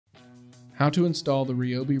How to install the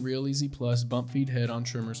Ryobi Real Easy Plus bump feed head on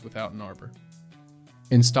trimmers without an arbor.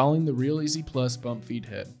 Installing the Real Easy Plus bump feed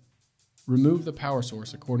head. Remove the power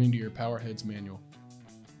source according to your power head's manual.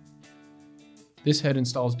 This head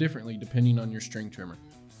installs differently depending on your string trimmer.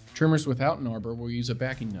 Trimmers without an arbor will use a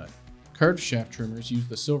backing nut. Curved shaft trimmers use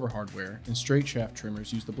the silver hardware, and straight shaft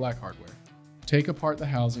trimmers use the black hardware. Take apart the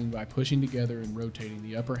housing by pushing together and rotating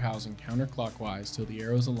the upper housing counterclockwise till the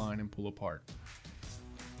arrows align and pull apart.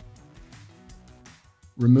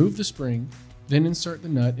 Remove the spring, then insert the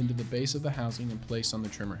nut into the base of the housing and place on the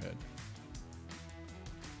trimmer head.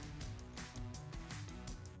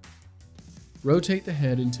 Rotate the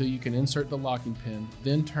head until you can insert the locking pin,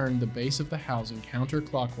 then turn the base of the housing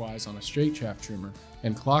counterclockwise on a straight shaft trimmer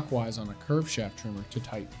and clockwise on a curved shaft trimmer to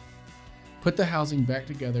tighten. Put the housing back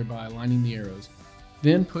together by aligning the arrows,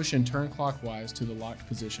 then push and turn clockwise to the locked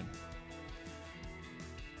position.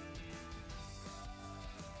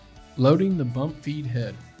 Loading the bump feed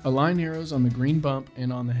head. Align arrows on the green bump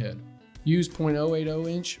and on the head. Use .080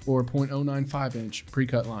 inch or .095 inch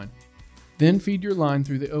pre-cut line. Then feed your line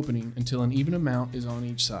through the opening until an even amount is on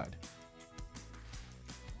each side.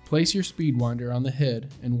 Place your speed winder on the head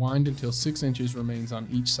and wind until 6 inches remains on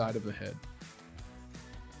each side of the head.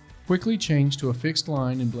 Quickly change to a fixed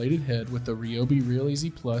line and bladed head with the Ryobi Real Easy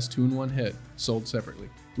Plus 2-in-1 head, sold separately.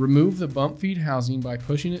 Remove the bump feed housing by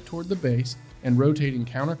pushing it toward the base and rotating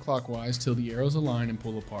counterclockwise till the arrows align and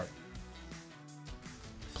pull apart.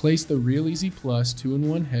 Place the Real Easy Plus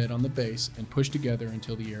 2-in-1 head on the base and push together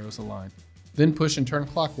until the arrows align. Then push and turn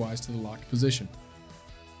clockwise to the locked position.